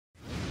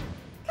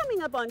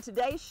Coming up on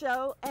today's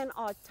show, an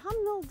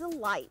autumnal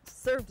delight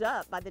served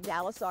up by the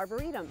Dallas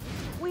Arboretum.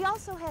 We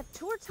also have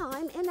tour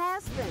time in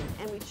Aspen,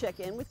 and we check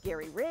in with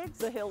Gary Riggs,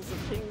 the hills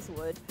of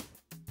Kingswood,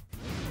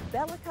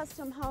 Bella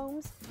Custom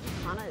Homes,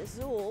 Hannah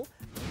Azul,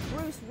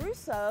 Bruce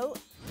Russo,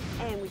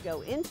 and we go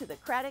into the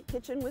Craddock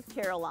Kitchen with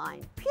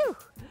Caroline. Phew!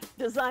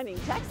 Designing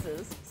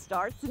Texas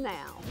starts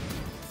now.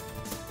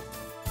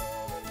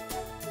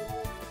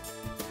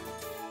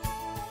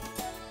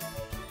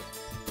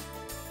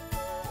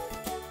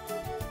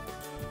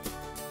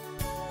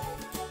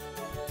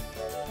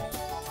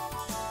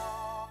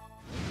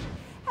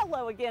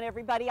 Hello again,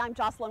 everybody. I'm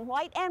Jocelyn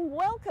White, and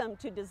welcome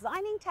to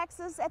Designing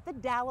Texas at the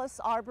Dallas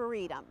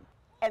Arboretum.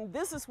 And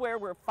this is where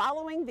we're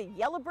following the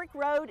yellow brick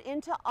road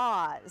into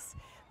Oz.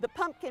 The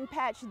pumpkin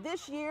patch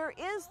this year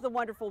is the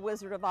wonderful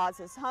Wizard of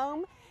Oz's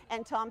home,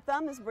 and Tom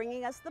Thumb is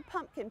bringing us the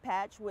pumpkin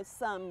patch with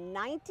some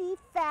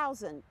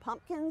 90,000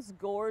 pumpkins,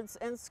 gourds,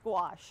 and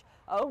squash.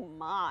 Oh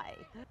my!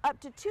 Up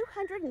to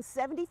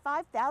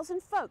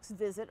 275,000 folks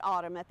visit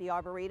autumn at the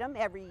Arboretum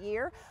every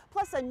year,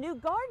 plus a new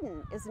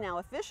garden is now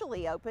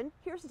officially open.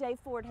 Here's Dave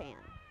Fordham.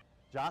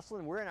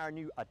 Jocelyn, we're in our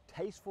new A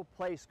Tasteful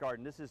Place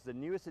garden. This is the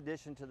newest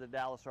addition to the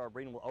Dallas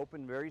Arboretum. Will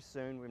open very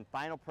soon. We're in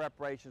final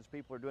preparations.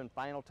 People are doing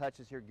final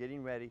touches here,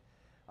 getting ready.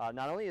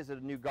 Not only is it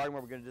a new garden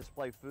where we're going to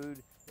display food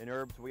and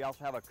herbs, we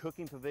also have a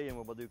cooking pavilion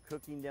where we'll do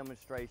cooking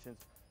demonstrations.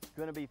 It's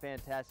going to be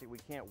fantastic. We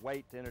can't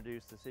wait to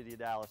introduce the city of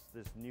Dallas to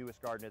this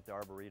newest garden at the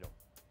Arboretum.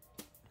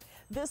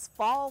 This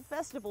fall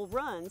festival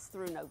runs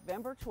through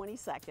November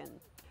 22nd.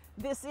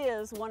 This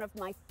is one of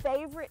my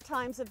favorite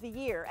times of the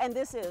year, and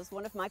this is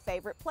one of my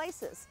favorite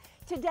places.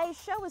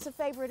 Today's show is a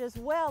favorite as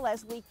well,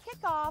 as we kick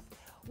off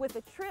with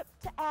a trip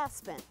to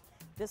Aspen.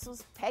 This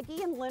was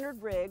Peggy and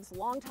Leonard Riggs,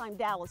 longtime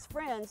Dallas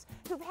friends,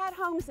 who've had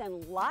homes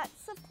in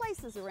lots of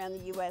places around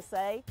the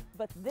USA,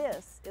 but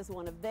this is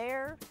one of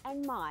their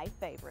and my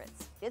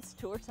favorites. It's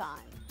tour time.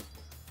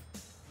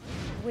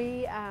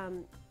 We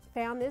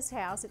found this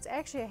house. It's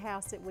actually a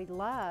house that we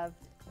loved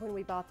when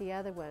we bought the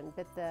other one,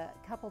 but the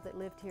couple that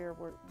lived here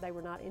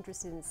were not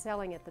interested in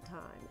selling at the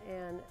time.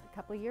 And a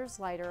couple of years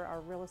later,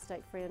 our real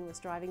estate friend was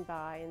driving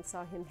by and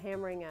saw him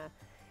hammering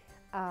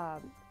a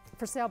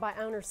for sale by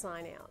owner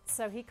sign out.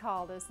 So he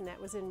called us, and that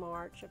was in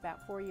March,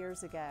 about 4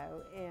 years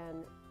ago.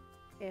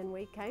 And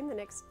we came the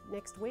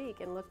next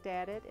week and looked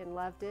at it and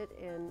loved it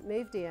and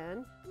moved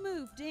in.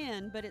 Moved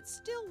in, but it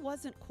still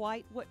wasn't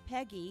quite what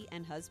Peggy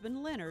and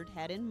husband Leonard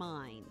had in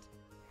mind.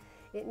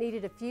 It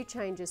needed a few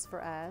changes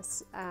for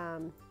us.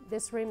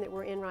 This room that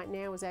we're in right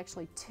now was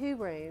actually 2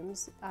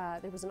 rooms.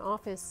 There was an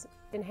office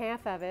in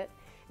half of it,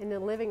 and the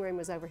living room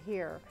was over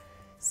here.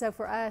 So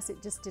for us,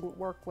 it just didn't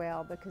work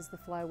well because the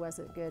flow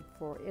wasn't good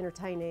for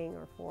entertaining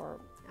or for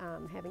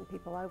having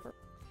people over.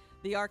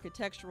 The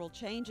architectural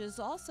changes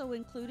also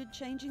included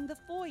changing the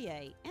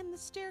foyer and the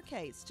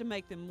staircase to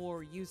make them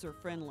more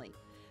user-friendly.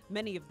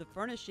 Many of the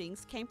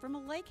furnishings came from a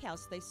lake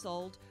house they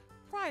sold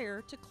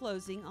prior to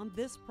closing on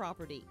this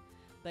property.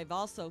 They've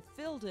also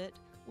filled it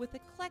with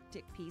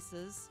eclectic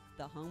pieces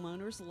the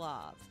homeowners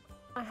love.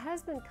 My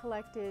husband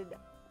collected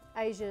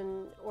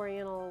Asian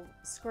Oriental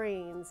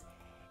screens,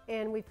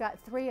 and we've got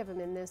 3 of them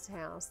in this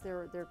house.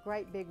 They're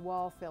great big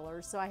wall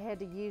fillers, so I had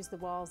to use the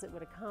walls that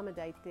would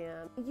accommodate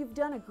them. You've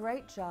done a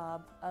great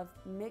job of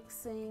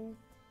mixing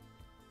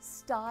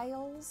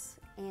styles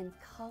and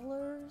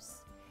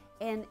colors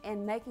and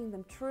making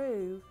them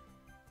true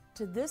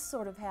to this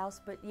sort of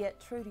house, but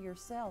yet true to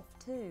yourself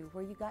too,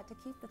 where you got to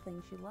keep the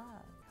things you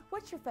love.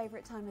 What's your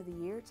favorite time of the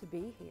year to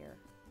be here?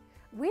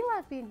 We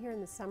love being here in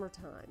the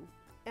summertime.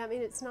 I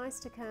mean, it's nice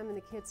to come, and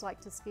the kids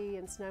like to ski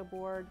and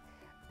snowboard,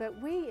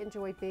 but we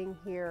enjoy being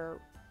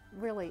here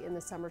really in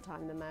the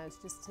summertime the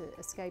most, just to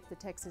escape the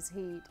Texas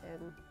heat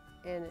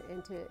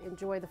and to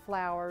enjoy the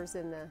flowers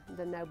and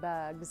the no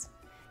bugs.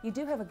 You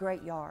do have a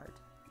great yard.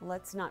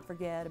 Let's not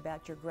forget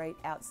about your great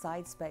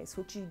outside space,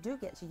 which you do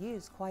get to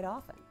use quite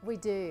often. We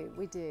do.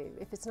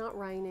 If it's not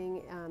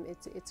raining,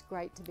 it's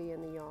great to be in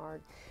the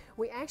yard.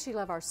 We actually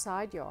love our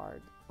side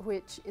yard,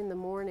 which in the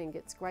morning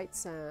gets great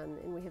sun,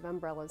 and we have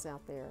umbrellas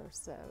out there,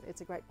 so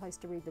it's a great place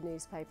to read the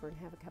newspaper and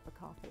have a cup of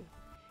coffee.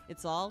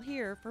 It's all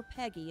here for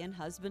Peggy and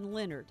husband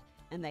Leonard,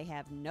 and they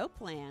have no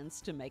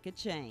plans to make a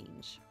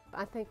change.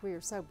 I think we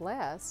are so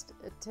blessed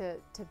to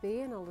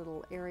be in a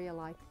little area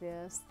like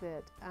this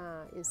that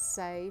is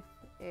safe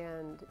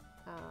and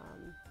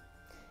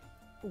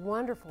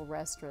wonderful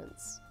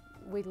restaurants.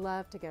 We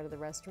love to go to the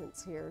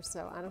restaurants here,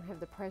 so I don't have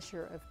the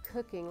pressure of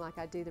cooking like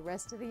I do the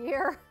rest of the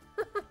year,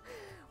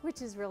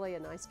 which is really a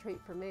nice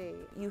treat for me.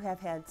 You have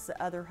had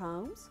other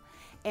homes,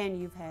 and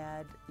you've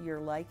had your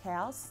lake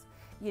house,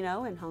 you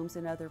know, and homes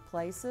in other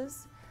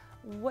places.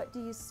 What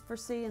do you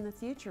foresee in the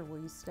future? Will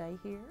you stay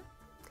here?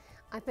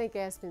 I think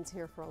Aspen's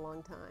here for a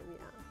long time,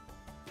 yeah.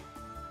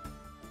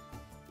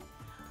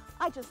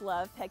 I just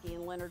love Peggy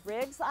and Leonard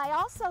Riggs. I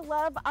also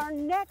love our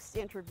next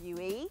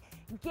interviewee,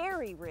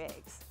 Gary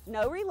Riggs.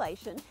 No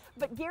relation,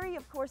 but Gary,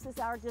 of course, is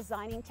our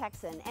designing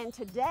Texan, and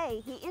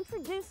today he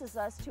introduces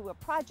us to a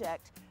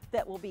project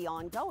that will be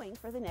ongoing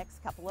for the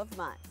next couple of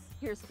months.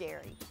 Here's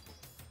Gary.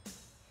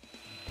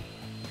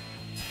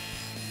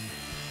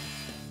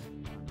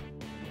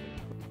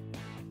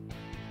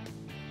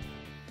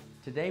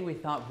 Today we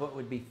thought what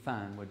would be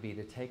fun would be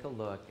to take a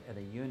look at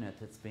a unit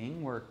that's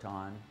being worked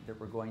on that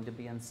we're going to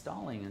be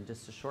installing in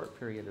just a short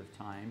period of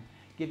time,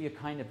 give you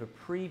kind of a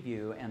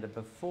preview and a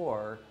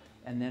before,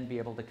 and then be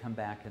able to come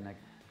back in a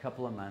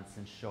couple of months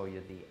and show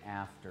you the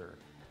after.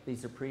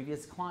 These are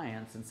previous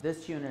clients, and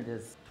this unit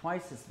is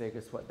twice as big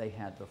as what they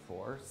had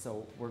before,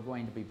 so we're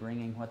going to be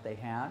bringing what they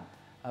had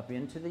up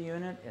into the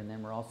unit, and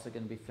then we're also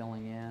going to be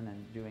filling in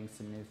and doing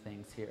some new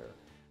things here.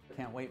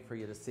 Can't wait for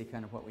you to see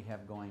kind of what we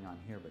have going on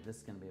here, but this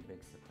is going to be a big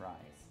surprise.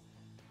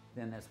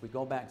 Then as we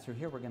go back through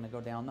here, we're going to go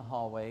down the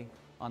hallway.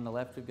 On the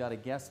left, we've got a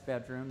guest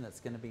bedroom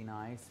that's going to be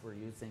nice. We're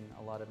using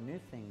a lot of new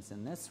things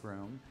in this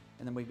room.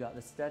 And then we've got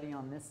the study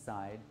on this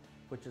side,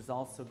 which is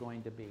also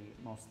going to be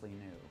mostly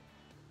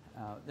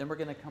new. Then we're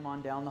going to come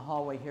on down the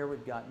hallway here.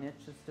 We've got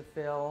niches to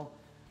fill,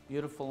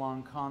 beautiful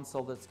long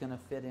console that's going to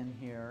fit in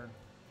here.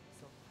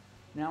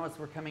 Now as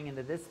we're coming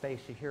into this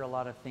space, you hear a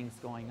lot of things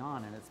going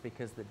on, and it's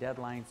because the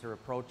deadlines are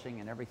approaching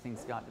and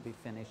everything's got to be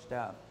finished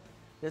up.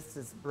 This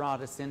has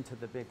brought us into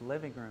the big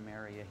living room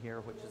area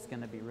here, which is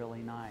going to be really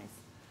nice.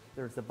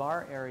 There's a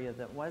bar area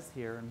that was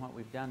here, and what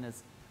we've done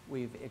is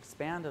we've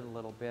expanded a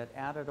little bit,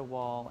 added a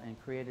wall, and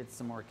created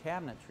some more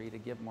cabinetry to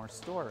give more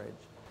storage.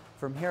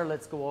 From here,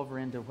 let's go over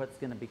into what's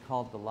going to be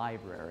called the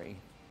library.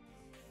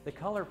 The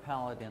color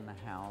palette in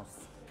the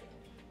house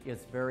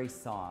is very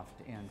soft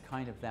and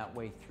kind of that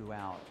way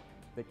throughout.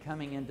 But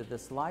coming into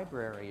this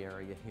library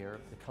area here,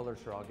 the colors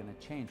are all going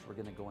to change. We're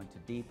going to go into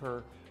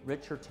deeper,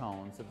 richer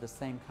tones of the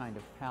same kind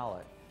of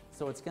palette.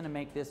 So it's going to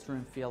make this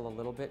room feel a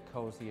little bit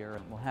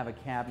cozier. We'll have a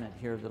cabinet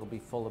here that'll be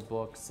full of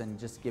books and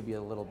just give you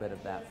a little bit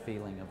of that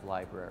feeling of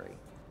library.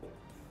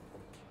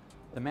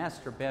 The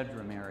master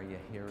bedroom area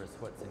here is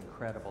what's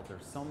incredible.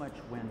 There's so much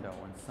window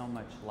and so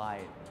much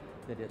light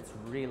that it's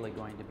really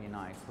going to be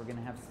nice. We're going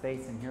to have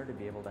space in here to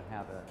be able to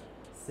have a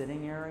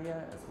sitting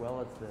area as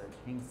well as the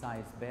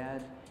king-size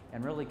bed,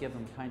 and really give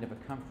them kind of a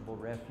comfortable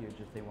refuge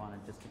if they wanted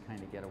just to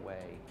kind of get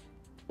away.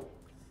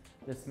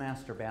 This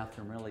master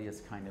bathroom really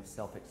is kind of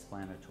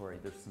self-explanatory.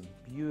 There's some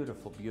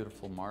beautiful,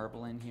 beautiful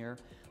marble in here,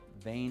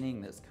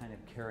 veining that's kind of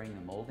carrying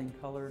the molding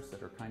colors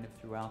that are kind of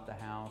throughout the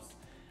house.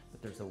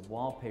 But there's a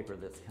wallpaper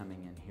that's coming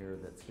in here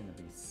that's going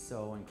to be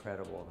so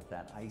incredible with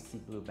that icy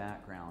blue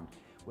background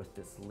with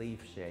this leaf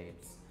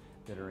shapes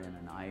that are in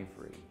an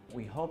ivory.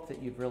 We hope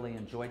that you've really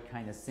enjoyed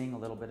kind of seeing a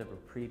little bit of a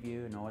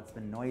preview. I know it's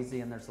been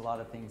noisy and there's a lot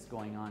of things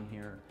going on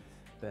here,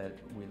 but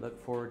we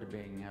look forward to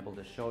being able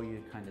to show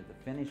you kind of the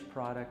finished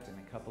product in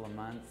a couple of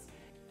months.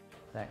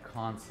 That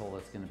console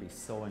is going to be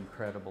so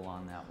incredible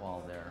on that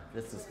wall there.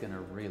 This is going to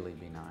really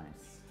be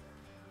nice.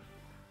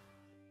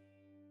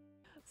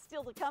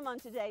 Still to come on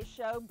today's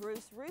show,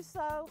 Bruce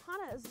Russo,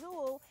 Hannah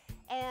Azul,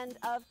 and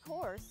of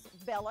course,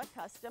 Bella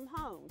Custom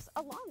Homes,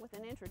 along with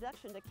an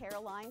introduction to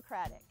Caroline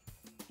Craddock.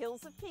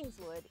 Hills of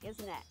Kingswood is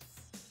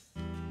next.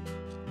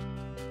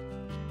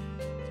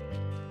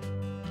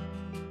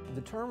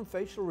 The term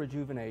facial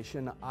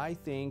rejuvenation, I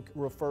think,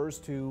 refers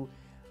to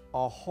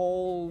a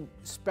whole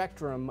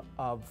spectrum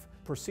of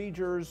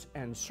procedures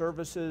and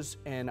services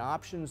and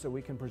options that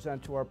we can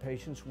present to our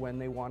patients when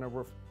they want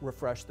to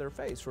refresh their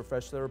face,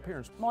 refresh their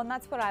appearance. Well, and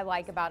that's what I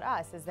like about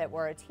us, is that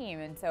we're a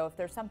team, and so if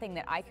there's something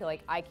that I feel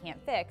like I can't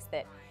fix,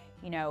 that,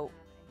 you know,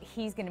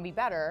 he's going to be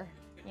better,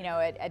 you know,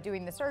 at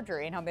doing the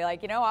surgery, and I'll be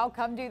like, you know, I'll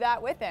come do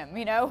that with him,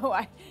 you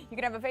know. You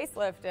can have a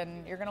facelift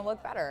and you're going to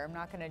look better. I'm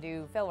not going to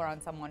do filler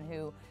on someone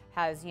who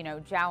has, you know,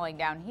 jowling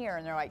down here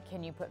and they're like,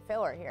 can you put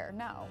filler here?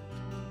 No.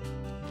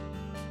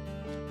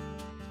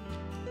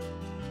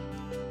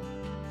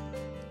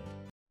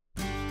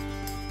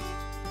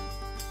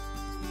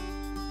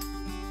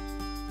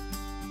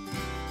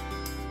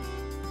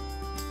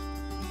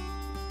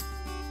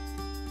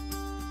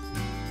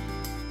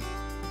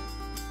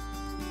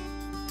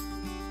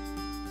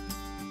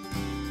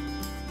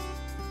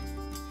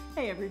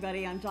 Hey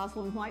everybody, I'm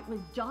Jocelyn White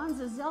with John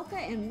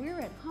Zazelka, and we're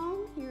at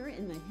home here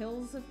in the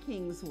hills of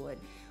Kingswood,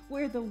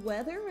 where the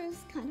weather is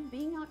kind of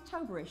being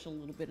Octoberish, a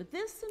little bit of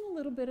this and a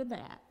little bit of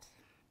that.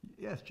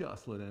 Yes,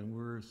 Jocelyn, and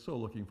we're so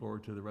looking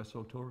forward to the rest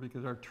of October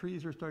because our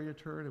trees are starting to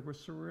turn and we're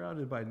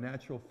surrounded by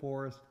natural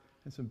forest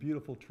and some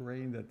beautiful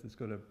terrain that is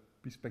going to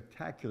be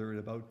spectacular in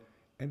about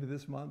end of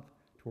this month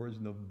towards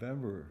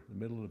November, the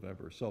middle of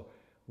November. So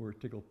we're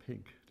tickled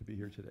pink to be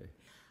here today.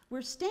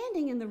 We're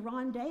standing in the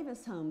Ron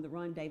Davis home, the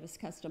Ron Davis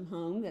Custom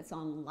Home that's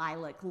on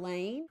Lilac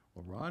Lane.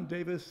 Well, Ron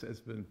Davis has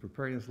been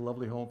preparing this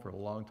lovely home for a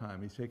long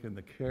time. He's taken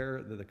the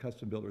care that a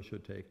custom builder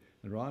should take.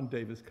 And Ron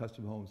Davis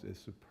Custom Homes is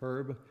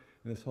superb,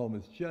 and this home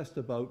is just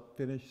about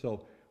finished.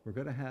 So we're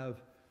going to have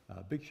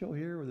a big show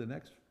here over the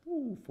next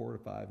 4 to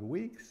 5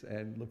 weeks,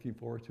 and looking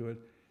forward to it.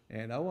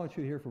 And I want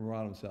you to hear from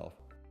Ron himself.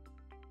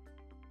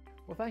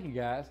 Well, thank you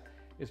guys.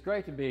 It's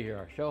great to be here.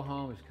 Our show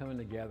home is coming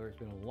together. It's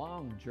been a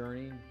long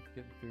journey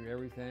getting through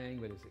everything,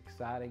 but it's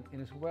exciting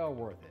and it's well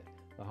worth it.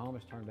 The home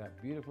has turned out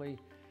beautifully,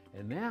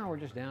 and now we're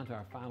just down to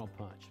our final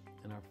punch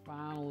and our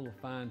final little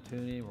fine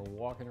tuning. We're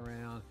walking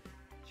around,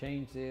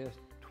 change this,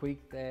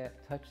 tweak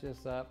that, touch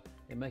this up,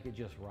 and make it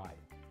just right.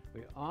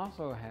 We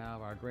also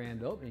have our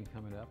grand opening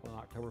coming up on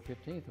October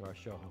 15th of our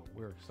show home.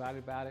 We're excited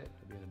about it.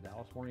 It'll be in the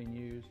Dallas Morning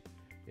News.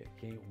 It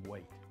can't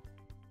wait.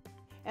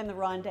 And the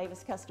Ron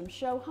Davis Custom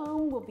Show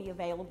Home will be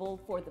available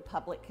for the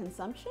public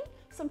consumption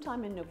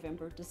sometime in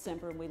November,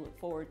 December, and we look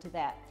forward to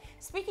that.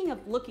 Speaking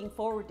of looking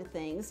forward to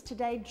things,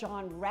 today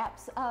John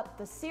wraps up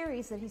the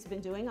series that he's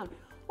been doing on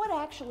what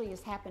actually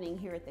is happening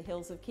here at the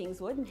Hills of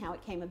Kingswood and how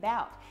it came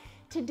about.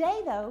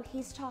 Today, though,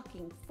 he's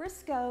talking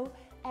Frisco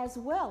as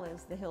well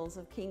as the Hills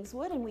of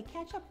Kingswood, and we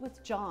catch up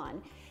with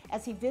John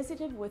as he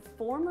visited with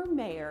former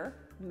Mayor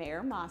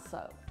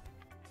Masso.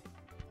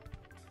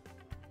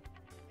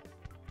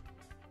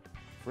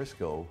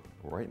 Frisco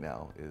right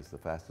now is the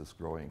fastest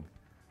growing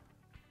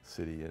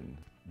city in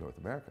North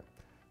America.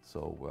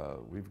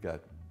 So we've got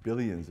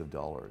billions of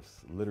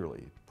dollars,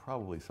 literally,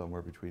 probably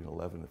somewhere between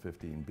 11 to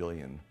 15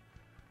 billion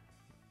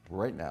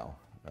right now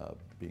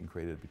being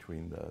created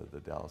between the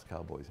Dallas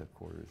Cowboys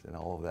headquarters and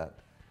all of that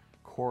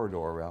corridor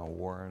around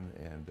Warren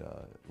and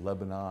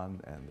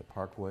Lebanon and the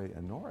Parkway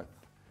and north.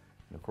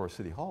 And of course,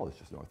 City Hall is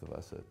just north of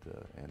us,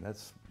 and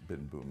that's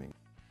been booming.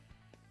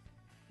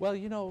 Well,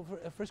 you know,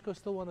 Frisco is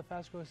still one of the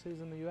fastest growing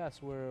cities in the U.S.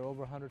 We're over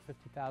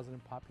 150,000 in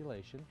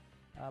population,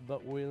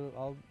 but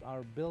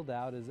our build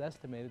out is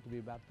estimated to be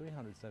about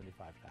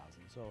 375,000.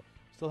 So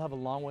still have a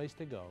long ways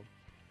to go.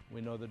 We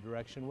know the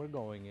direction we're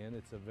going in.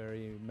 It's a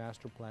very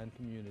master planned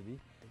community,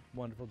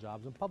 wonderful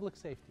jobs, and public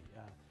safety.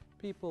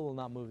 People will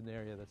not move in an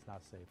area that's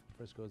not safe.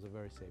 Frisco is a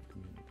very safe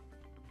community.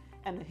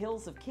 And the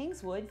Hills of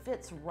Kingswood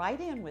fits right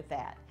in with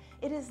that.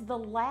 It is the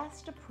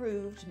last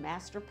approved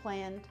master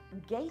planned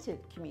gated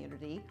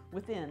community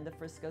within the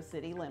Frisco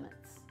city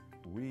limits.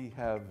 We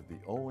have the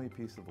only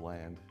piece of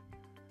land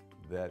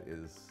that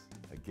is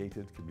a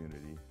gated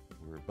community.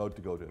 We're about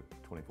to go to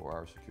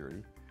 24-hour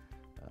security,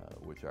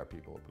 which our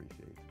people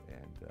appreciate.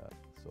 And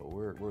so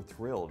we're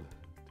thrilled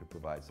to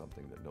provide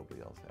something that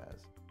nobody else has.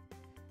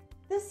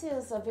 This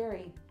is a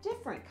very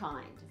different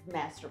kind of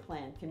master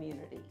planned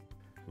community.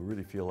 We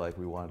really feel like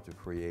we wanted to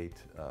create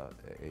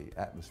an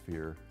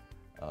atmosphere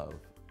of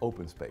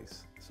open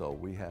space. So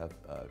we have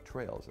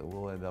trails, and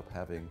we'll end up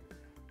having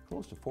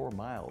close to 4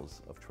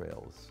 miles of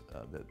trails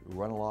that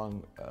run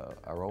along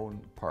our own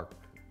park.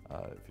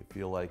 If you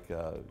feel like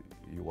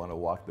you want to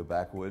walk the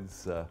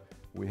backwoods,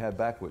 we have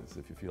backwoods.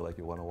 If you feel like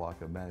you want to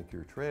walk a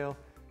manicure trail,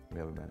 we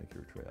have a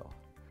manicure trail.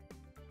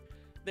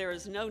 There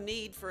is no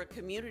need for a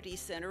community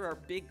center or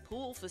big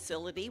pool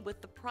facility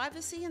with the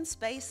privacy and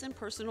space and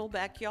personal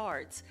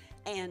backyards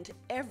and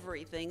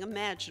everything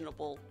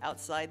imaginable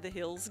outside the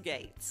Hills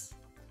gates.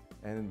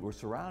 And we're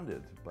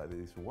surrounded by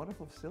these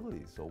wonderful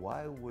facilities. So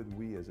why would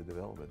we as a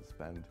development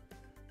spend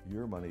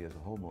your money as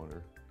a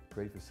homeowner,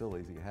 create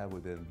facilities that you have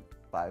within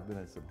 5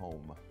 minutes of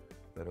home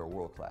that are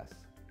world class?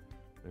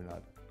 They're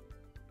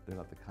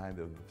not the kind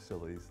of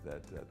facilities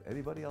that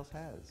anybody else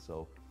has.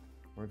 So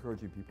we're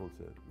encouraging people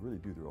to really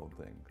do their own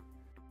thing.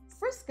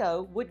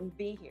 Frisco wouldn't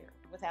be here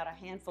without a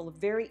handful of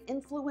very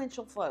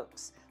influential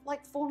folks,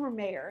 like former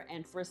mayor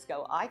and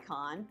Frisco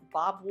icon,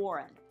 Bob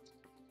Warren.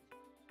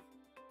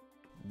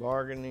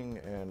 Bargaining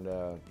and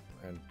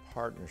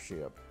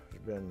partnership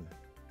has been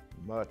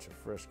much of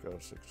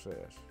Frisco's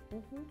success.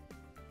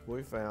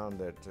 We found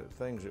that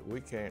things that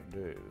we can't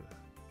do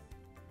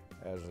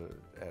as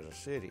a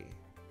city,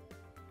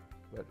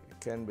 but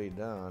it can be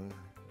done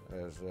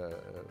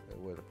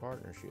with a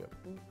partnership.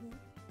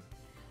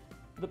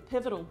 The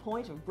pivotal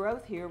point of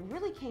growth here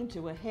really came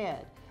to a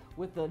head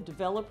with the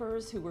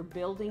developers who were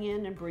building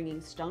in and bringing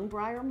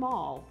Stonebriar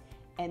Mall,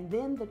 and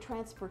then the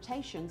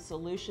transportation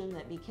solution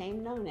that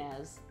became known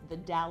as the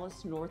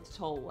Dallas North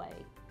Tollway.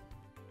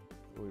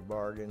 We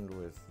bargained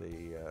with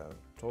the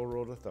Toll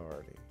Road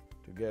Authority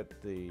to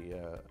get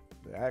the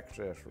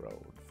access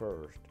road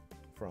first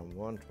from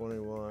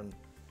 121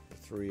 to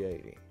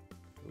 380.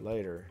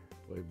 Later,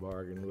 we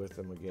bargained with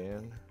them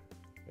again.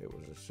 It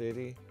was the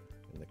city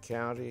and the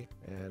county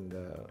and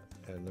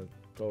the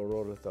Toll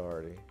Road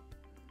Authority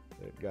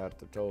that got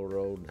the toll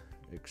road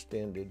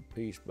extended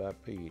piece by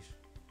piece.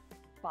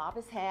 Bob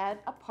has had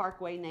a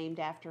parkway named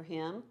after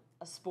him,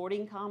 a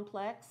sporting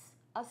complex,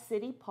 a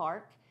city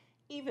park,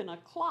 even a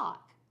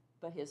clock.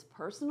 But his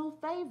personal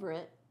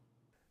favorite.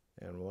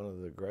 And one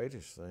of the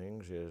greatest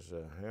things is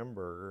a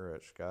hamburger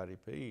at Scotty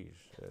P's.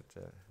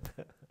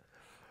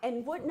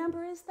 And what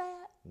number is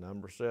that?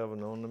 Number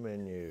 7 on the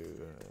menu,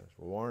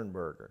 Warren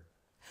Burger.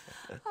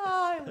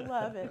 Oh, I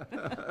love it.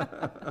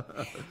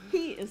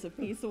 He is a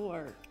piece of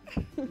work.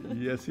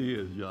 Yes, he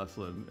is,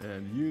 Jocelyn.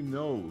 And you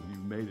know you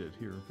made it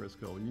here in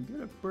Frisco. You get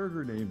a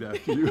burger named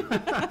after you.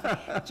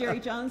 Jerry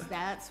Jones,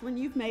 that's when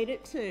you've made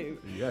it too.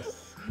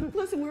 Yes.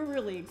 Listen, we're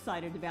really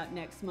excited about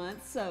next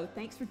month, so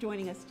thanks for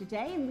joining us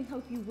today, and we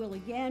hope you will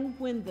again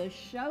when the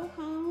show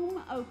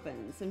home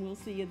opens, and we'll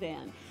see you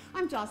then.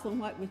 I'm Jocelyn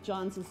White with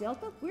John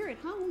Zazelka. We're at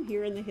home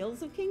here in the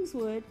Hills of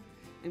Kingswood,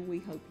 and we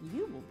hope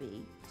you will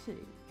be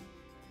too.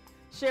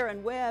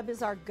 Sharon Webb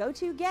is our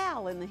go-to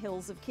gal in the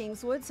Hills of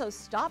Kingswood, so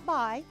stop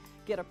by,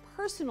 get a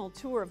personal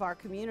tour of our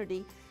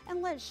community,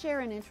 and let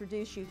Sharon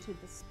introduce you to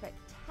the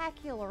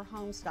spectacular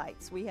home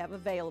sites we have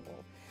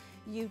available.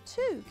 You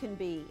too can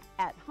be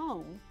at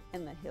home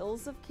in the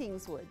hills of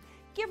Kingswood.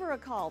 Give her a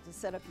call to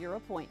set up your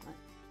appointment.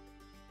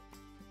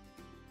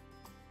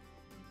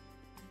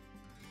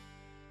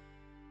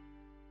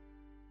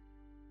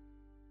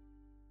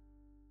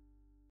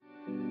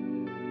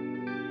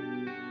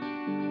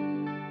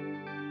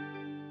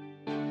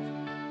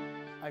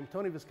 I'm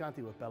Tony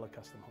Visconti with Bella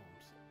Custom Homes.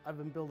 I've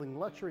been building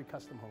luxury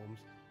custom homes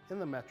in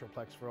the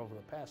Metroplex for over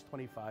the past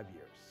 25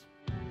 years.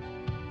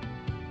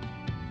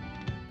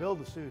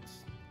 Build-to-suits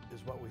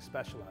is what we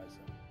specialize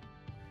in.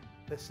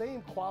 The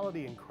same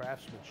quality and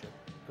craftsmanship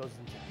goes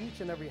into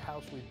each and every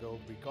house we build,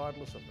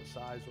 regardless of the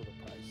size or the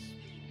price.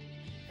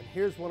 And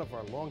here's one of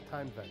our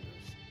longtime vendors.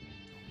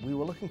 We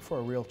were looking for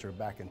a realtor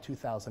back in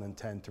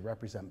 2010 to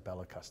represent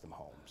Bella Custom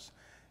Homes.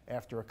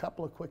 After a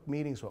couple of quick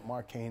meetings with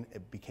Mark Kane,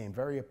 it became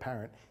very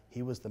apparent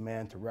he was the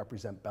man to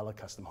represent Bella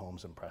Custom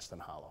Homes in Preston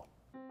Hollow.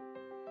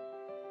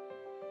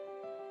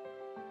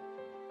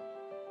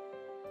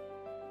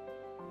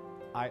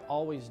 I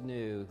always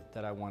knew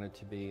that I wanted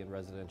to be in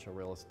residential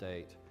real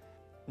estate.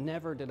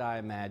 Never did I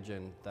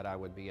imagine that I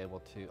would be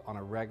able to, on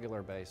a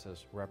regular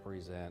basis,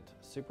 represent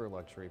super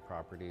luxury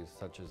properties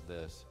such as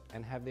this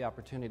and have the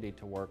opportunity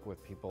to work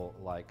with people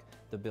like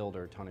the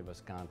builder, Tony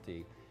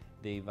Visconti,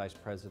 the vice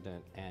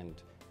president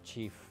and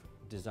chief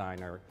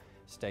designer,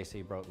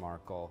 Stacy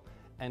Brotmarkle,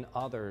 and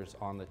others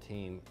on the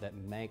team that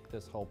make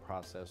this whole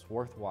process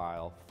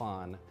worthwhile,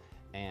 fun,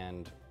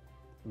 and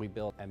we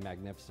build a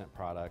magnificent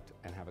product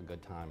and have a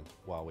good time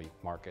while we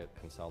market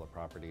and sell the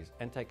properties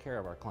and take care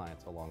of our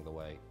clients along the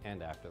way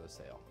and after the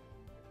sale.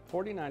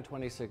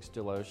 4926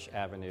 Deloche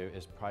Avenue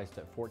is priced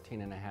at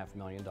 $14.5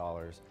 million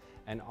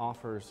and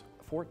offers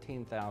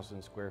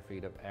 14,000 square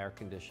feet of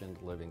air-conditioned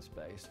living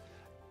space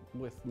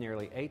with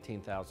nearly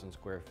 18,000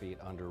 square feet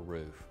under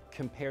roof.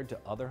 Compared to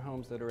other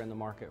homes that are in the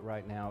market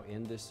right now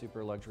in this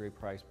super luxury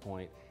price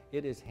point,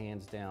 it is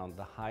hands down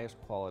the highest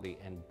quality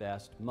and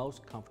best,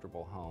 most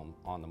comfortable home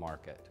on the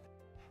market.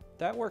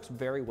 That works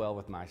very well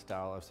with my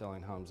style of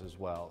selling homes as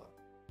well.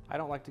 I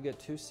don't like to get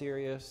too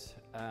serious.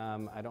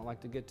 I don't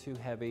like to get too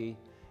heavy.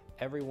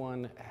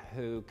 Everyone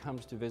who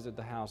comes to visit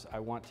the house, I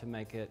want to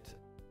make it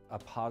a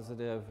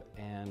positive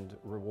and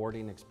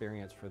rewarding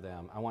experience for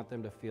them. I want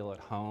them to feel at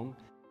home.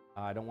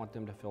 I don't want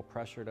them to feel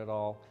pressured at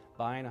all.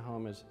 Buying a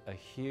home is a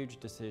huge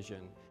decision.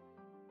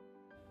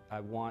 I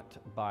want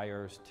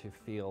buyers to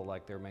feel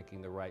like they're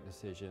making the right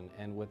decision,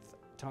 and with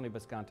Tony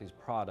Visconti's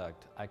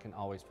product, I can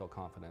always feel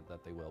confident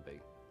that they will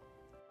be.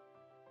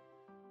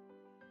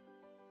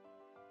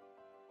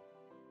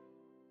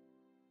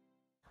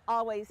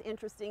 Always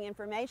interesting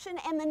information,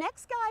 and the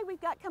next guy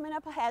we've got coming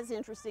up has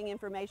interesting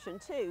information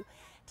too.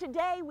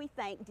 Today we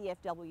thank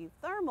DFW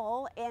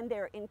Thermal and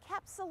their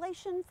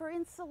encapsulation for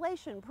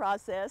insulation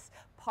process,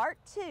 part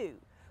 2,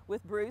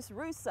 with Bruce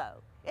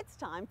Russo. It's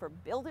time for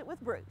Build It with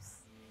Bruce.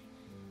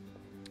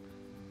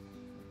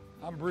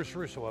 I'm Bruce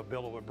Russo of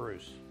Build It with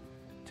Bruce.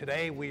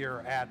 Today we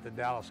are at the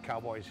Dallas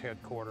Cowboys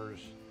headquarters.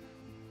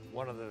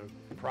 One of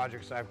the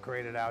projects I've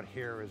created out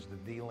here is the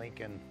D.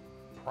 Lincoln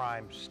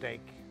Prime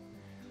Steak.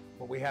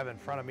 What we have in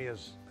front of me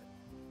is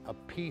a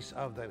piece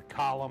of the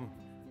column.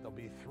 There'll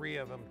be 3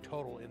 of them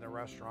total in the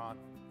restaurant.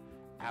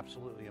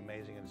 Absolutely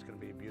amazing, and it's going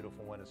to be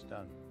beautiful when it's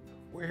done.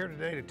 We're here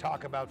today to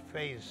talk about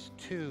phase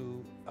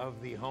 2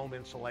 of the home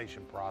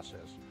insulation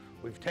process.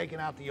 We've taken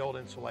out the old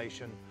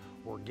insulation.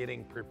 We're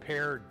getting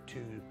prepared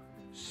to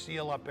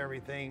seal up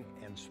everything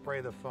and spray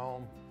the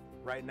foam.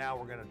 Right now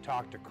we're going to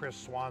talk to Chris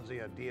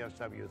Swansea at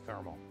DFW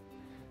Thermal.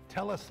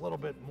 Tell us a little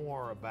bit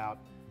more about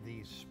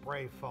the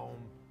spray foam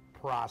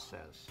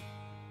process.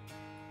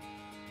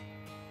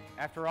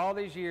 After all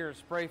these years,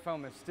 spray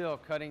foam is still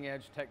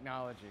cutting-edge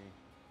technology.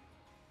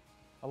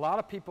 A lot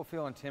of people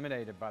feel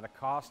intimidated by the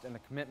cost and the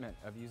commitment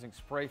of using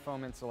spray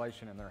foam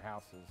insulation in their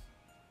houses.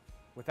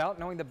 Without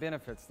knowing the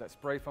benefits that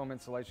spray foam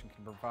insulation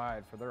can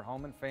provide for their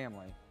home and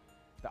family,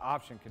 the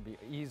option can be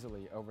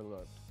easily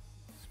overlooked.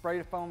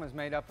 Spray foam is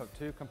made up of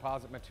 2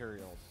 composite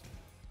materials.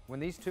 When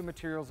these 2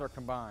 materials are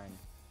combined,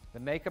 the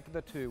makeup of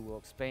the 2 will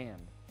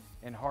expand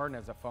and harden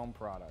as a foam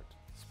product.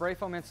 Spray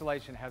foam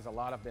insulation has a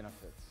lot of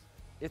benefits.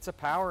 It's a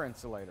power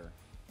insulator.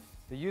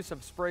 The use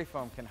of spray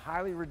foam can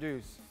highly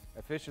reduce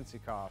efficiency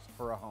costs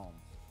for a home.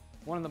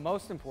 One of the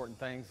most important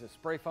things is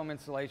spray foam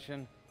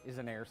insulation is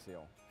an air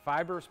seal.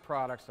 Fibrous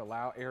products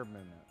allow air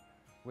movement.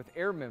 With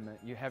air movement,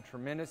 you have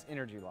tremendous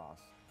energy loss.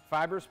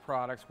 Fibrous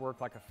products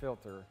work like a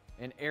filter,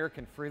 and air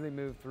can freely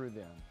move through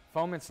them.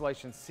 Foam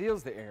insulation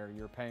seals the air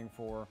you're paying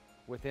for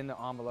within the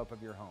envelope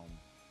of your home.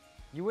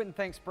 You wouldn't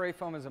think spray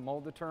foam is a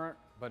mold deterrent,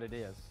 but it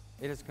is.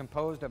 It is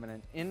composed of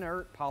an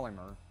inert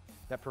polymer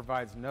that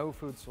provides no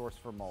food source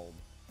for mold.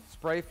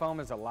 Spray foam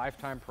is a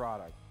lifetime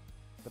product.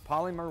 The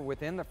polymer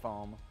within the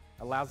foam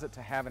allows it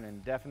to have an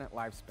indefinite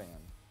lifespan.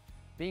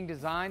 Being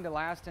designed to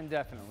last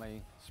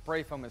indefinitely,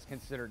 spray foam is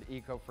considered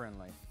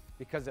eco-friendly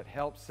because it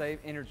helps save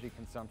energy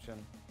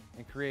consumption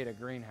and create a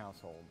green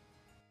household.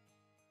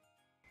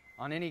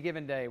 On any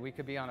given day, we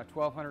could be on a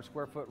 1,200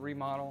 square foot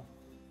remodel,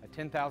 a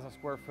 10,000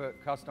 square foot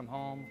custom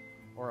home,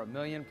 or a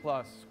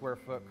 1,000,000+ square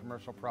foot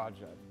commercial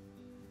project.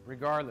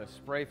 Regardless,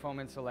 spray foam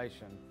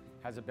insulation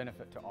has a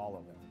benefit to all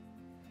of them.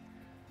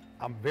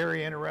 I'm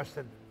very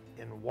interested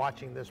in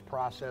watching this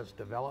process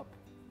develop,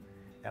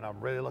 and I'm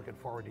really looking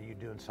forward to you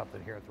doing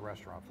something here at the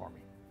restaurant for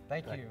me.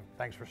 Thank you.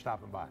 Thanks for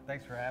stopping by.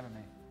 Thanks for having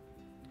me.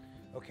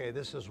 Okay,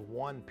 this is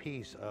one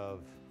piece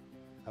of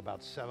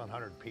about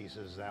 700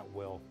 pieces that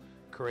will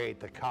create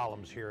the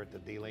columns here at the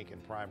D. Lincoln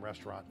Prime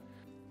Restaurant.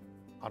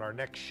 On our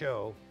next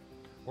show,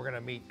 we're going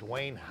to meet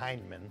Dwayne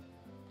Hindman,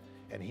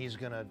 and he's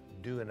going to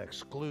do an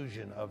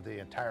exclusion of the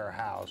entire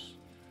house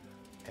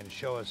and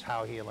show us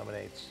how he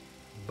eliminates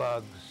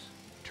bugs,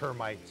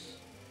 termites,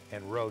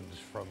 and rodents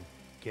from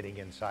getting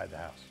inside the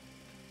house.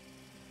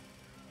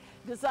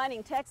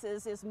 Designing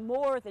Texas is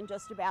more than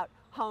just about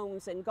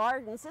homes and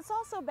gardens. It's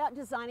also about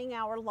designing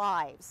our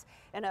lives.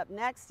 And up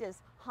next is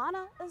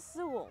Hannah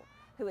Azul,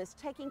 who is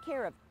taking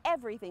care of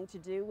everything to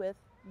do with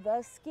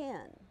the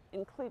skin,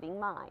 including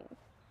mine.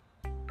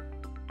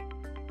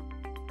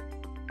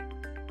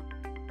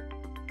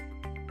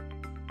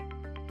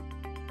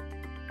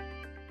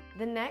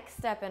 The next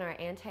step in our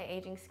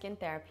anti-aging skin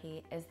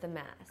therapy is the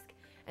mask.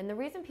 And the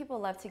reason people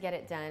love to get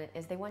it done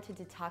is they want to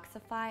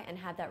detoxify and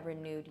have that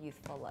renewed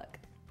youthful look.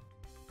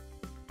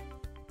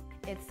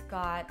 It's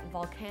got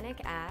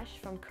volcanic ash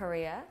from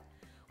Korea,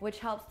 which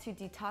helps to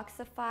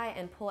detoxify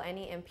and pull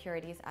any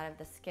impurities out of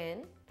the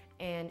skin.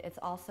 And it's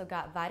also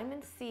got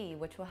vitamin C,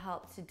 which will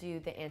help to do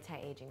the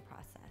anti-aging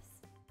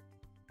process.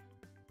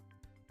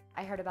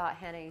 I heard about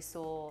Hannah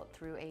Azul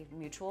through a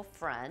mutual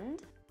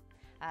friend.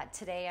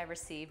 Today I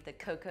received the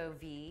Cocoa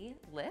V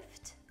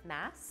Lift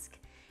mask.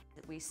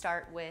 We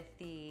start with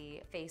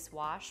the face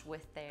wash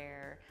with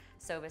their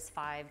Sovis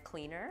 5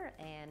 cleaner,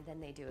 and then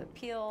they do a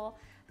peel,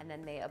 and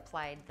then they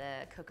applied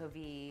the Cocoa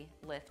V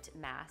Lift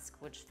mask,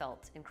 which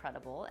felt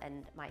incredible,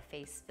 and my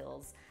face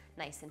feels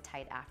nice and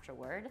tight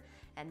afterward.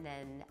 And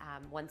then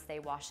once they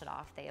wash it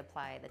off, they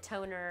apply the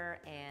toner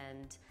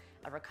and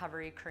a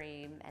recovery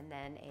cream, and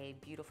then a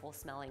beautiful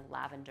smelling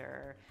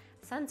lavender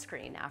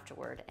sunscreen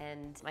afterward.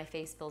 And my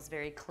face feels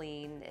very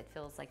clean. It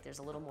feels like there's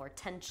a little more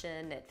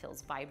tension. It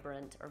feels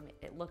vibrant, or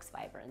it looks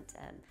vibrant,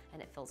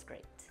 and it feels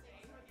great.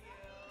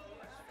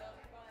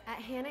 At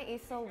Hannah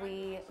Azul,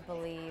 we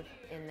believe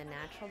in the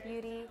natural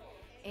beauty,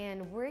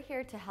 and we're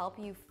here to help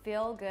you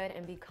feel good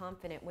and be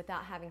confident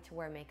without having to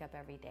wear makeup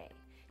every day,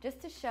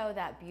 just to show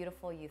that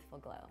beautiful, youthful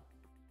glow.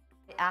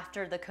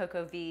 After the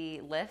Cocoa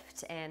V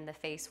Lift and the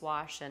face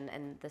wash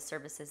and the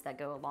services that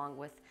go along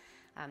with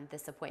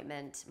this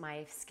appointment,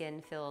 my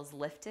skin feels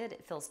lifted,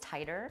 it feels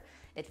tighter,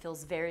 it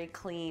feels very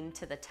clean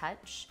to the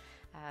touch,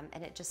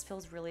 and it just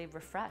feels really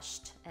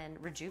refreshed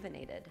and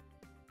rejuvenated.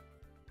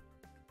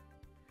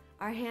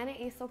 Our Hannah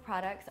Azul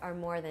products are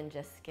more than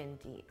just skin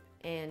deep,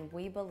 and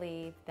we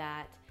believe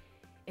that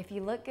if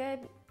you look good,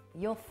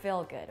 you'll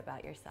feel good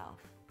about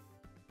yourself.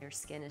 Your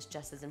skin is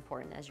just as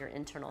important as your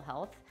internal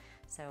health,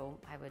 so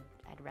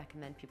I'd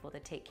recommend people to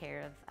take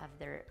care of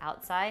their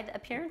outside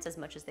appearance as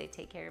much as they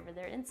take care of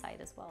their inside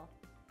as well.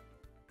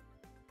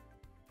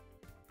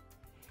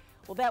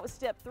 Well, that was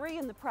step 3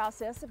 in the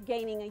process of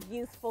gaining a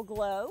youthful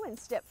glow, and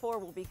step 4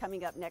 will be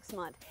coming up next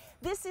month.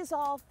 This is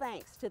all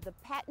thanks to the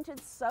patented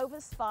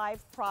Sovis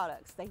 5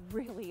 products. They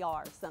really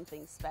are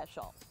something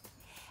special.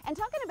 And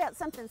talking about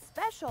something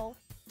special,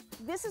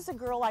 this is a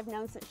girl I've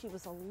known since she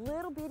was a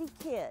little bitty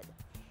kid,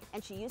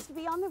 and she used to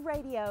be on the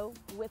radio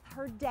with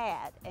her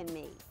dad and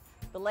me.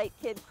 The late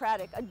Kid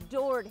Craddock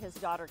adored his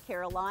daughter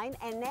Caroline,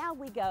 and now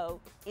we go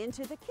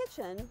into the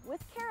kitchen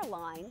with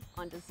Caroline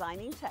on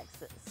Designing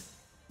Texas.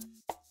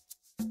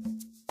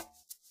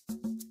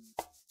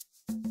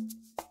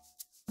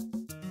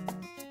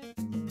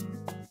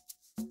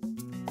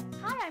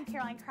 I'm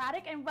Caroline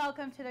Craddock, and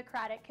welcome to the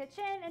Craddock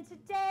Kitchen. And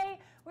today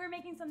we're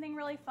making something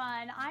really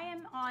fun. I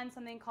am on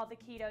something called the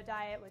keto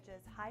diet, which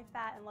is high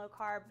fat and low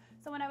carb.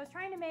 So when I was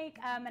trying to make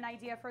an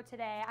idea for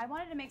today, I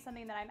wanted to make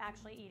something that I'm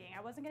actually eating.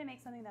 I wasn't going to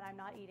make something that I'm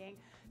not eating.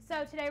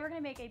 So today we're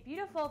going to make a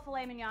beautiful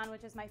filet mignon,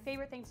 which is my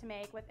favorite thing to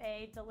make, with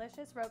a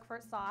delicious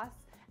Roquefort sauce.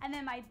 And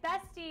then my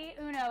bestie,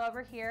 Uno,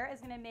 over here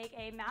is going to make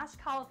a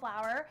mashed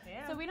cauliflower.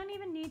 Yeah. So we don't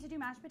even need to do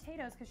mashed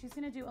potatoes, because she's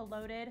going to do a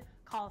loaded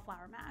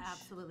cauliflower mash.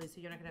 Absolutely,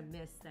 so you're not going to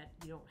miss that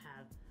you don't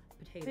have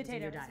potatoes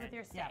in your diet. With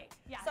your steak.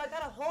 Yeah. So I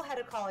got a whole head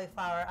of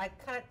cauliflower. I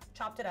kind of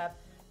chopped it up.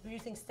 We're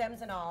using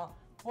stems and all.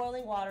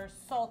 Boiling water,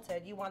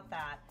 salted, you want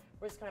that.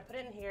 We're just going to put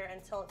it in here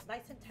until it's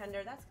nice and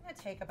tender. That's going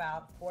to take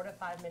about 4 to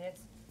 5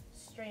 minutes.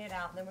 Strain it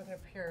out, and then we're going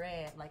to puree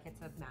it like it's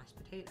a mashed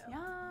potato.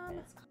 Yum.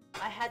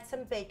 I had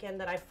some bacon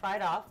that I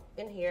fried off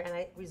in here, and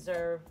I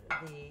reserved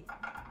the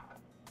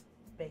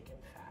bacon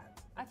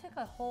fat. I took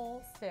a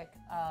whole stick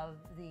of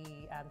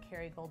the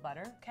Kerrygold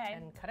butter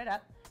and cut it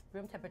up,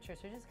 room temperature,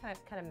 so just kind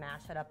of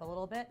mash it up a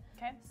little bit.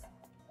 Okay.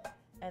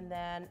 And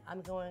then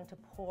I'm going to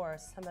pour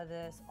some of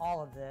this,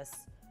 all of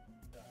this,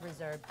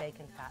 reserved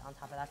bacon fat on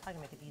top of that. That's probably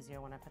going to make it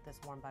easier when I put this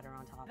warm butter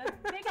on top.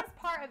 The biggest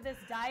part of this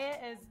diet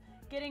is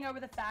getting over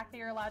the fact that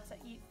you're allowed to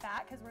eat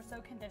fat, because we're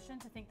so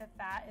conditioned to think that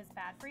fat is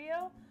bad for you.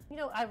 You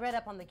know, I read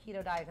up on the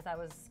keto diet because I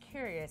was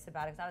curious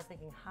about it, because I was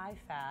thinking high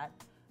fat,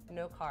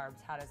 no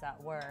carbs. How does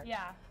that work?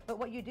 Yeah. But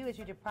what you do is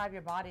you deprive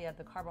your body of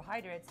the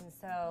carbohydrates, and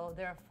so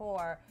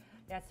therefore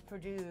that's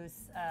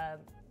produce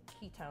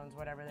ketones,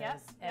 whatever it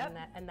is,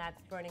 and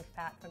that's burning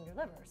fat from your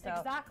liver. So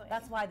exactly.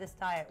 that's why this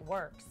diet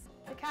works.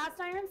 The cast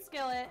iron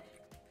skillet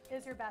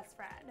is your best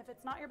friend. If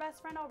it's not your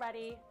best friend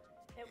already,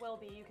 it will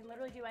be. You can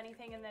literally do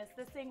anything in this.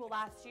 This thing will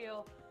last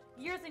you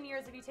years and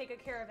years if you take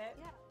good care of it.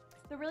 Yeah.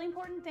 The really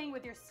important thing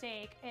with your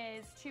steak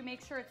is to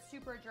make sure it's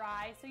super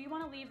dry. So you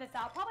want to leave this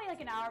out probably like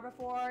an hour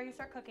before you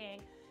start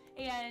cooking,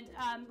 and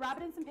wrap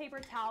it in some paper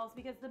towels,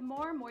 because the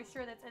more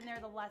moisture that's in there,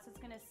 the less it's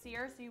going to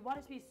sear. So you want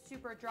it to be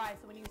super dry.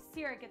 So when you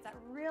sear, it gets that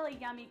really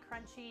yummy,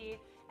 crunchy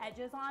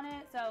edges on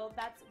it. So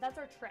that's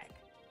our trick.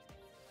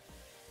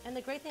 And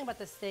the great thing about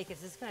the steak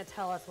is it's going to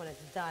tell us when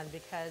it's done,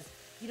 because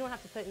you don't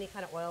have to put any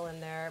kind of oil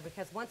in there,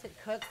 because once it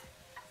cooks,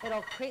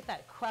 it'll create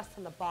that crust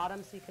on the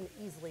bottom, so you can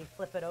easily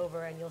flip it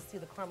over and you'll see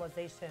the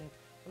caramelization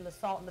from the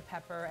salt and the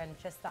pepper and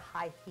just the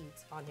high heat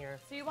on here.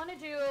 So you want to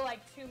do like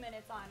 2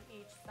 minutes on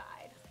each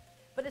side.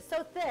 But it's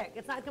so thick,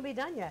 it's not going to be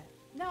done yet.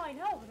 No, I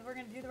know, but we're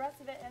going to do the rest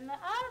of it in the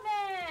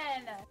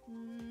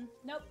oven.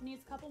 Nope,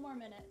 needs a couple more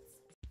minutes.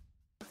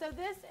 So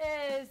this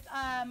is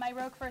my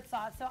Roquefort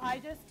sauce. So I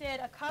just did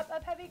a cup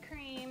of heavy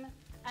cream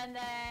and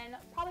then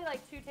probably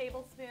like 2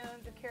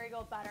 tablespoons of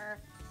Kerrygold butter.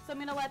 So I'm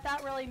going to let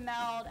that really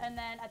meld, and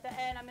then at the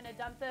end I'm going to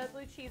dump the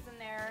blue cheese in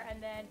there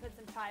and then put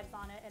some chives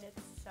on it, and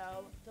it's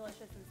so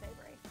delicious and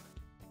savory.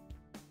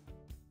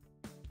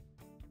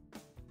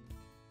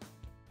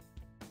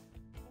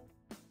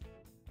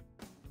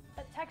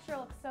 The texture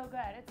looks so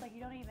good. It's like you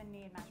don't even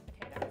need mashed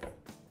potatoes.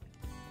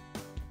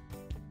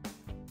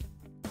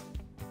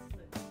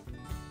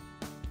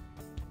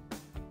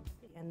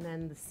 And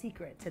then the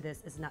secret to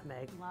this is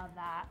nutmeg. Love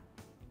that.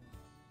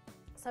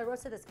 So I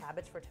roasted this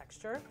cabbage for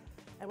texture,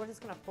 and we're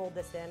just going to fold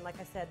this in. Like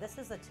I said, this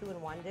is a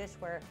 2-in-1 dish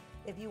where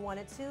if you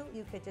wanted to,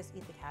 you could just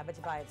eat the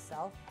cabbage by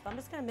itself. But I'm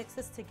just going to mix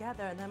this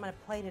together, and then I'm going to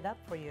plate it up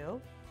for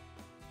you.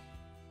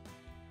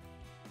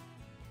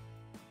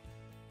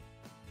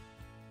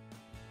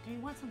 Do you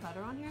want some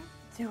butter on here?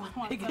 Do I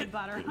want some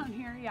butter on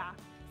here? Yeah.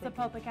 The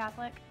Pope a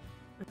Catholic.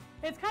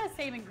 It's kind of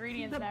same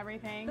ingredients and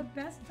everything. The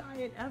best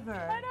diet ever.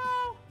 I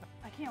know.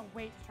 I can't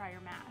wait to try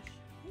your mash.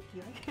 Thank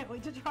you. I can't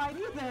wait to try it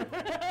either.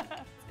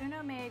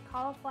 Uno made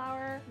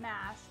cauliflower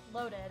mash,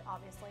 loaded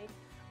obviously,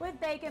 with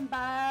bacon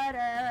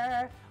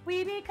butter.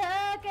 We be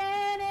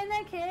cooking in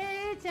the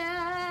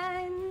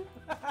kitchen.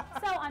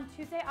 So on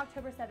Tuesday,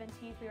 October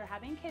 17th, we were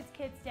having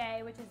Kids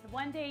Day, which is the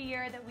one day a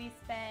year that we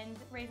spend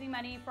raising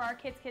money for our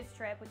Kids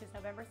trip, which is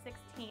November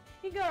 16th.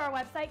 You can go to our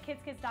website,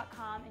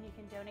 kidskids.com, and you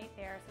can donate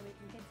there so we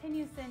can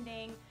continue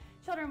sending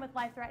children with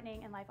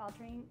life-threatening and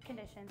life-altering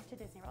conditions to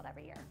Disney World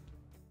every year.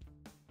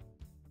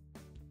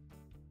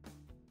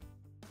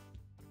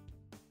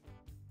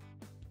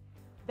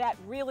 That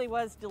really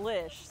was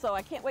delish, so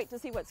I can't wait to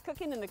see what's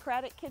cooking in the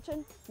Craddock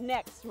kitchen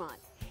next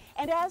month.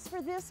 And as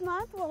for this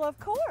month, well, of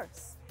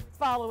course,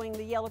 following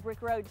the yellow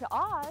brick road to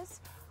Oz,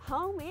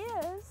 home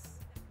is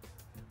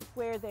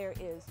where there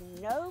is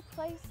no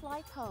place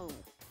like home.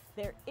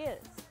 There is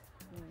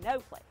no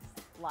place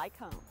like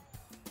home.